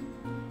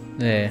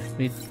there.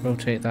 We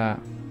rotate that.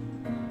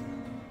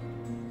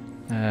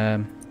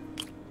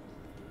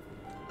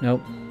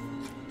 Nope.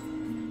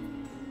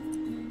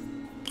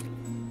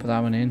 Put that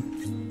one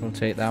in.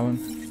 Rotate that one.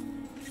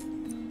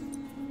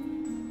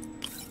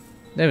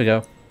 There we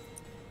go.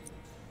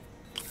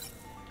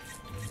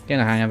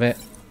 Getting a hang of it.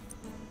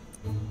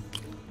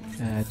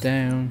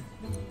 Down.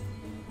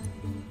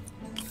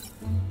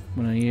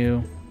 One of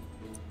you.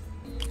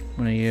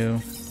 One of you.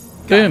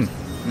 Boom!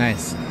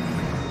 Nice. I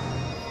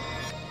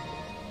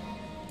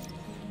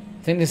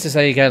think this is how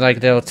you get like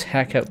little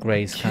tech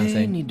upgrades kind of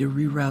thing. Need to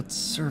reroute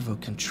servo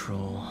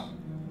control.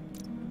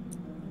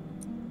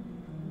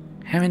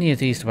 How many of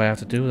these do I have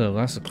to do though?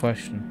 That's the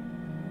question.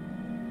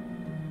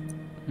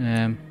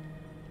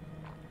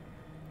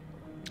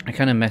 I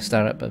kind of messed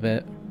that up a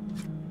bit.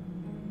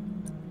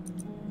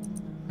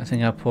 I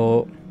think I'll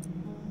put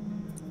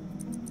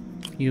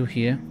you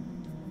here.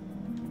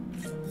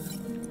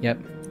 Yep.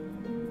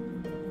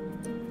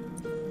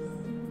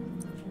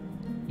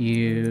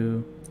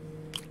 You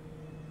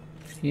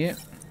here.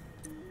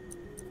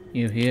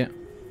 You here.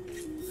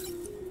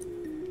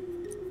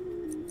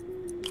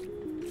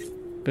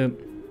 Boom.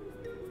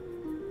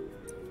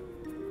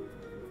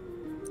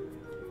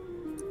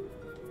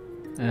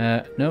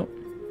 No.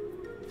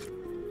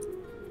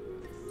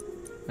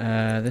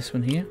 This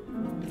one here.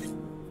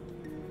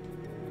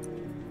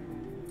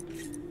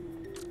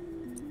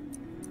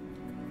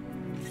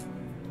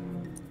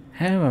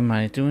 How am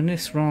I doing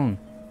this wrong?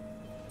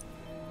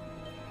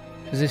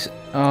 Is this...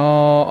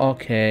 Oh,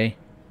 okay.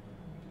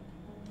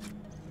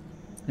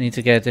 I need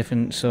to get a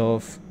different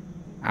sort of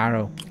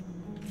arrow.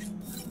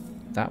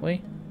 That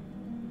way?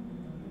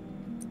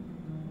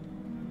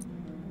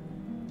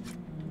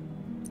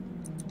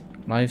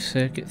 Live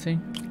circuit thing?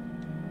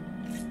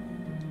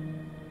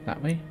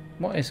 That way?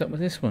 What is up with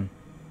this one?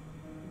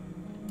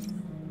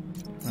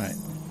 Right.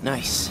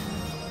 Nice.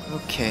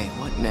 Okay,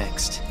 what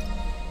next?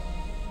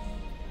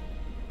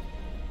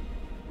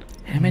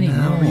 How many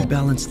now more?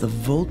 Rebalance the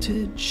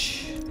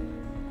voltage.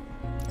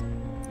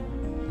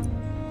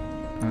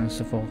 Balance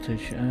the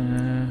voltage.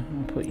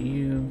 I'll put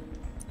you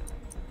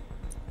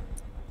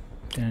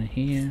Down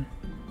here.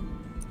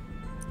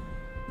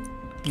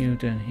 You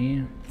down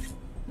here.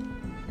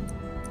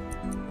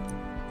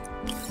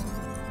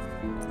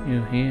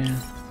 You here.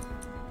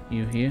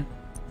 You here.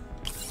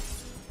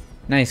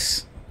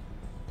 Nice.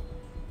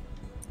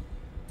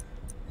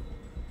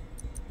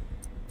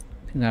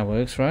 I think that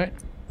works, right?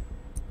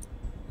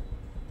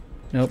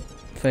 Nope.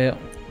 Fail.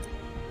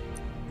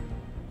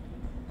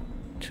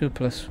 2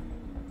 plus.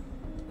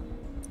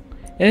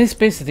 It is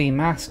basically a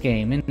maths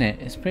game, isn't it?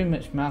 It's pretty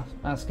much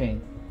maths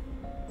game.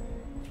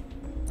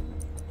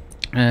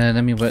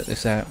 Let me work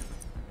this out.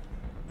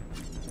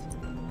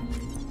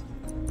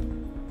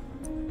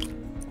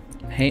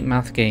 I hate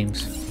math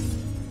games.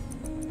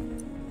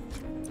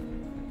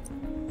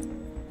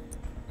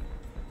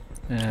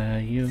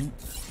 You.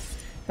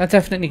 That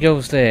definitely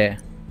goes there.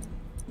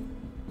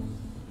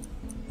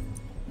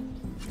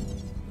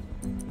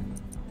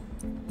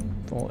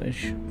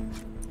 Voltage.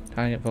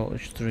 Target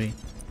voltage 3.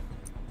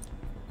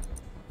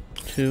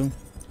 2.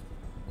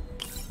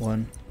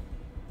 1.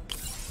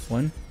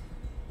 1.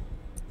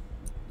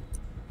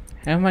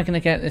 How am I going to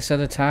get this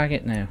other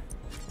target now?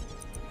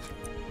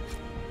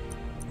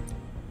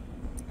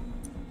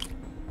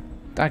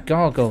 That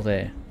gargoyle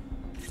there.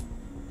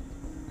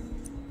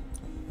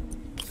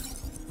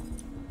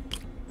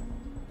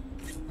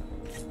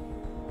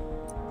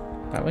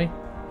 That way?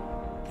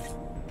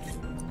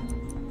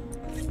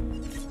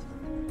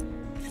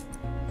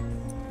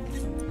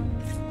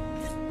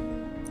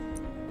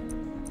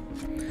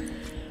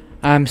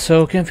 I'm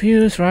so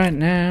confused right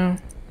now.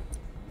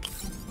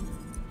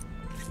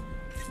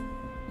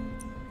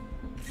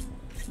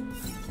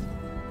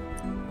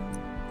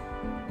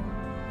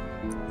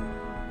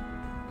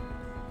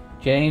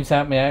 James,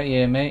 help me out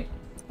here, mate.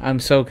 I'm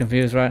so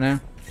confused right now.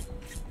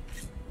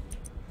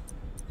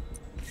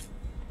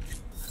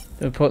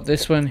 Do we put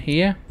this one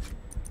here?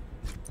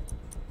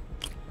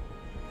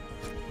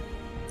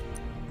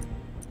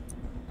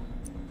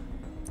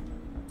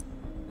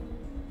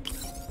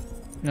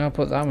 No, I'll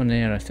put that one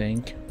there, I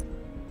think.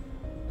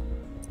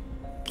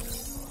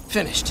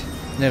 Finished.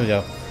 There we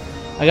go.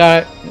 I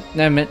got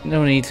it.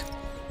 No need.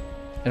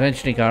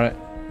 Eventually got it.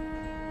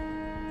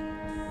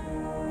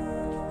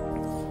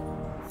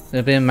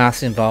 There'll be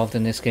maths involved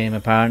in this game,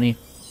 apparently.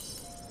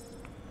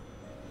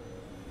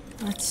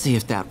 Let's see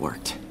if that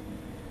worked.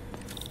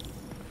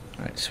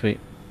 Alright, sweet.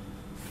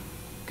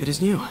 Good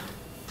as new.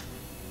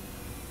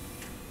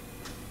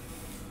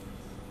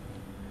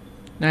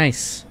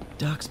 Nice.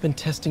 Doc's been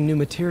testing new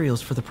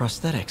materials for the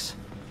prosthetics.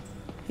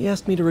 He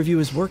asked me to review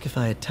his work if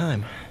I had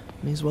time.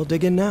 May as well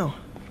dig in now.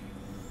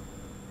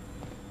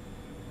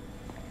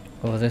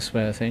 Over this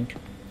way, I think.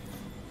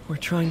 We're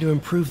trying to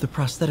improve the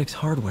prosthetics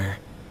hardware.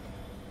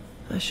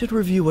 I should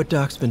review what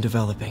Doc's been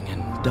developing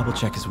and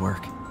double-check his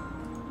work.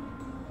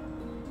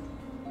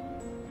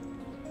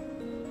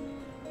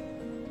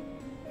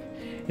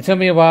 It took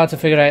me a while to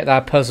figure out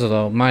that puzzle,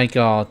 though. My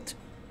god.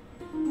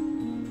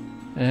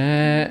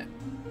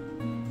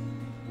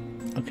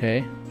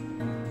 Okay.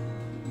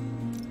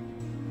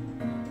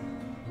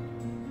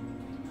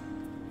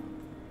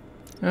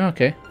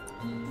 Okay.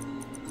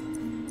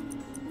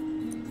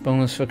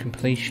 Bonus for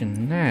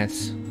completion.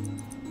 Nice.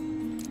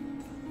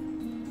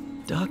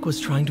 Doc was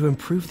trying to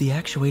improve the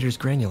actuator's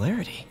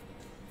granularity.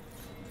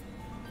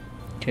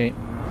 Okay.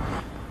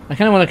 I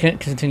kind of want to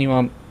continue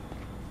on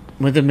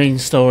with the main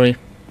story.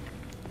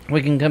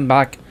 We can come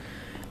back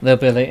a little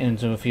bit later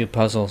into a few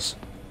puzzles.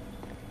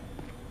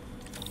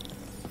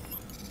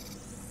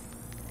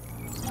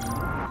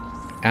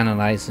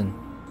 Analyzing.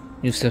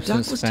 New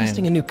substance Doc was found.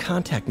 testing a new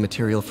contact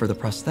material for the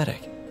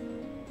prosthetic.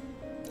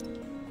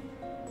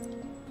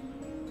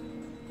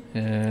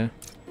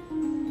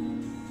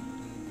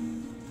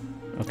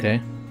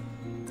 Okay.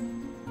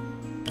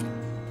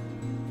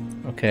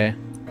 Okay.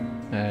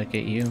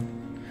 Get you.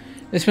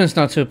 This one's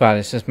not too bad.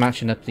 It's just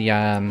matching up the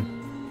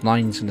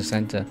lines in the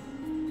center.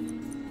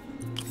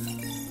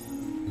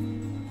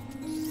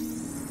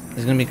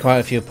 There's gonna be quite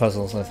a few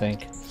puzzles, I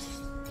think.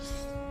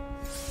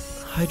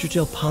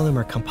 Hydrogel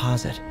polymer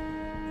composite.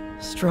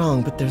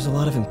 Strong, but there's a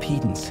lot of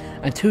impedance.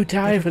 I'm too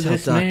tired for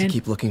this, Tell Doc man. to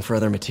keep looking for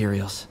other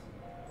materials.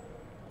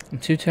 I'm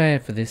too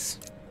tired for this.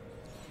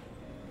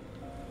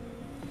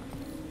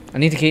 I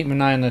need to keep an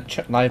eye on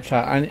the live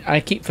chat. I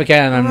keep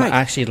forgetting I'm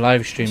actually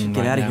live streaming Get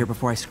right out of now. here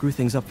before I screw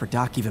things up for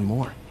Doc even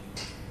more.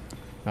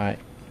 Right.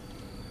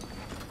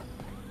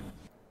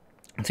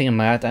 I think I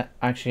might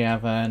actually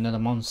have another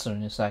monster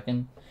in a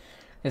second.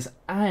 Because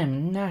I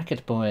am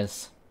knackered,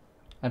 boys.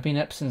 I've been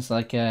up since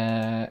like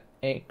 8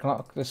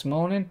 o'clock this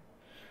morning.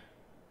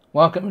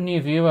 Welcome a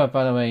new viewer,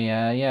 by the way.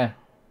 Yeah.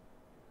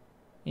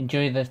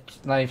 Enjoy the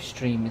live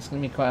stream. It's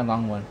going to be quite a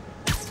long one.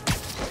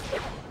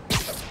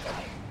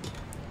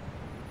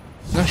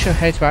 Not sure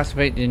how to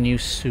activate the new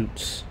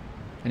suits.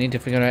 I need to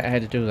figure out how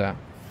to do that.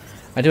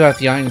 I do have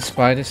the Iron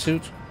Spider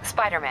suit.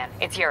 Spider-Man,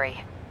 it's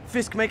Yuri.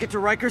 Fisk make it to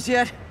Rikers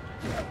yet?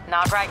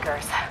 Not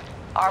Rikers.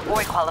 Our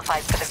boy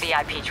qualifies for the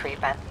VIP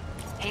treatment.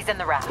 He's in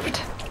the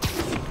raft.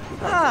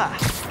 Ah,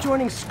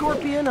 joining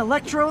Scorpion,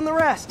 Electro, and the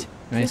rest.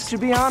 Nice. Fisk should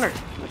be honored.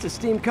 It's a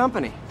steam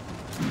company.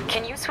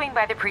 Can you swing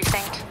by the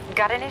precinct?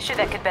 Got an issue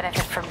that could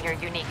benefit from your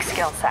unique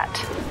skill set.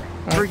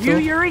 For you,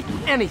 Yuri,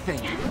 anything.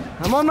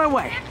 I'm on my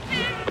way.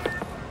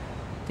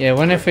 Yeah,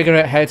 when I figure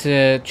out how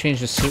to change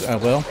the suit, I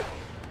will.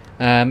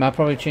 I'll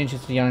probably change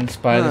it to the Iron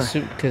Spider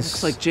suit because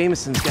looks like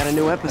Jameson's got a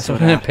new that's episode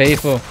what I'm gonna out. pay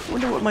for.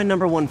 Wonder what my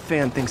 #1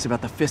 fan thinks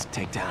about the Fisk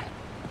takedown.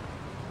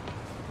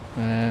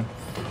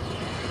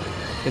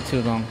 Bit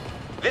too long.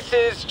 This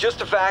is Just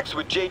the Facts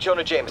with J.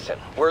 Jonah Jameson,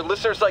 where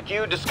listeners like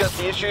you discuss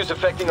the issues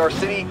affecting our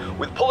city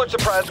with Pulitzer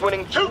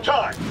Prize-winning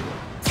two-time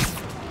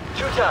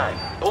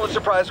Pulitzer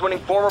Prize-winning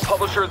former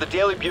publisher of the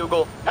Daily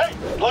Bugle. Hey,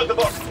 plug the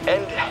book.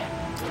 And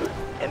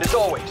as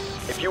always,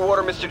 if you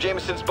order Mr.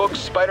 Jameson's books,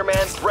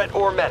 Spider-Man, Threat,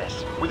 or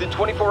Menace, within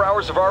 24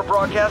 hours of our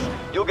broadcast,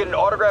 you'll get an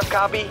autographed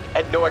copy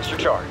at no extra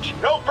charge.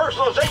 No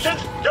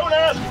personalizations. Don't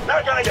ask.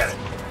 Not gonna get it.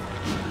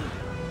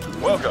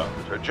 Welcome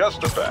to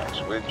Just the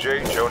Facts with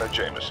J. Jonah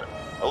Jameson,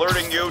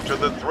 alerting you to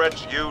the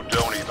threats you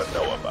don't even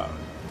know about.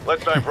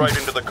 Let's dive right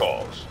into the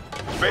calls.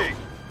 Speak.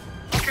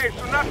 Okay,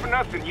 so not for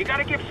nothing. You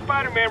gotta give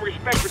Spider-Man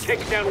respect for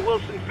taking down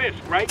Wilson Fisk,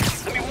 right?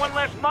 I mean, one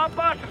less mob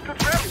boss is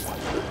good for everyone.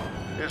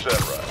 Is that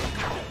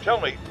right? Tell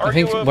me, I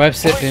think web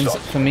zipping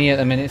for me at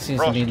the minute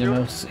seems to be the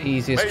most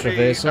easiest Maybe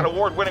traversal. an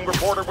award-winning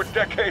reporter with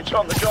decades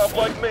on the job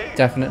like me?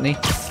 Definitely.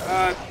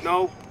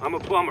 No, I'm a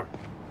plumber.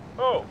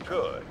 Oh,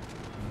 good.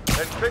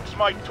 Then fix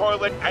my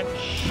toilet and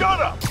shut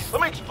up!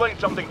 Let me explain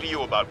something to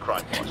you about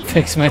crime bosses.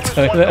 Fix my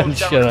toilet and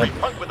shut up.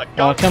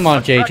 Oh, come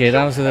on, JJ,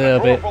 that was a little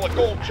bit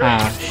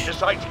harsh. He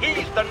decides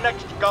he's the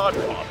next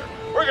godfather.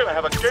 We're gonna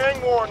have a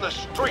gang war in the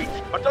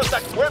streets, but does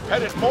that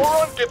whip-headed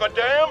moron give a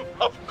damn?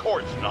 Of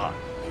course not.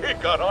 He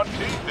got on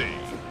TV.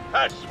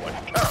 That's what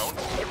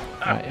counts.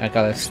 I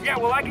got this. Yeah,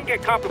 well, I can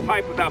get copper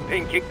pipe without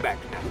paying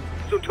kickbacks now.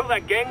 So until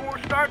that gang war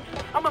starts,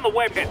 I'm on the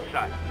webhead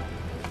side.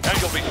 And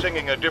you'll be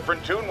singing a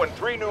different tune when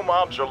 3 new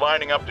mobs are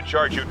lining up to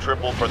charge you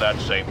triple for that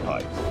same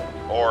pipe.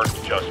 Or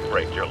just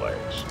break your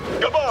legs.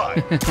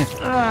 Goodbye!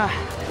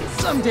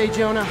 Someday,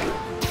 Jonah,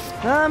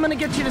 I'm gonna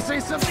get you to say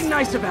something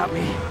nice about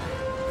me.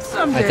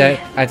 Someday.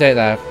 I doubt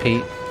that,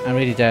 Pete. I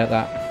really doubt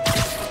that.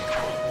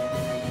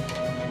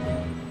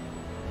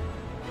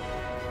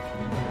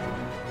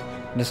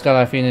 I just got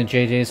that feeling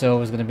JJ is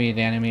always going to be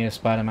the enemy of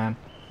Spider-Man.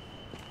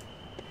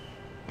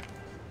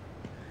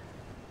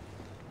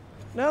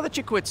 Now that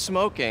you quit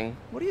smoking,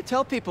 what do you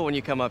tell people when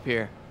you come up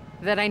here?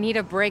 That I need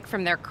a break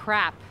from their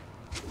crap.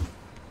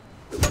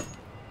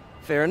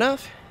 Fair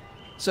enough.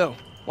 So,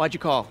 why'd you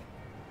call?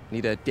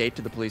 Need a date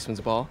to the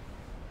policeman's ball?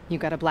 You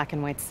got a black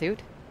and white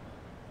suit?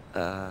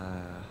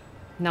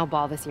 No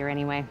ball this year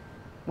anyway.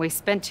 We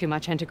spent too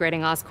much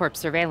integrating Oscorp's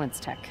surveillance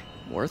tech.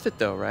 Worth it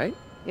though, right?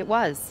 It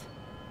was.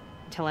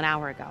 Until an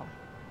hour ago.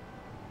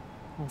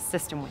 The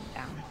system went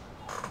down.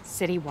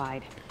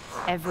 Citywide.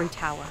 Every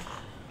tower.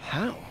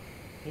 How?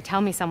 They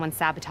tell me someone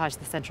sabotaged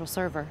the central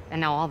server, and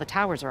now all the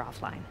towers are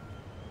offline.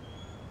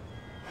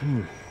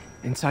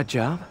 Inside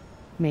job?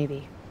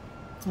 Maybe.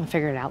 I'll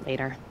figure it out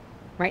later.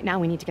 Right now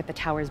we need to get the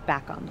towers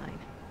back online.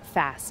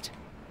 Fast.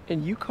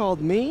 And you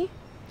called me?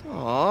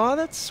 Aw,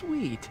 that's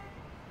sweet.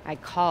 I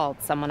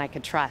called someone I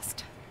could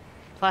trust.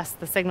 Plus,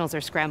 the signals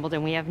are scrambled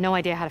and we have no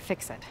idea how to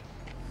fix it.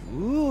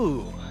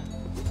 Ooh.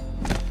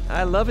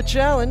 I love a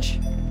challenge.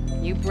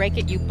 You break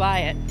it, you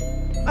buy it.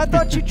 I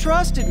thought you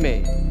trusted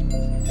me.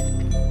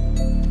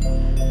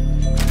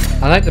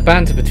 I like the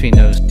banter between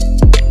those.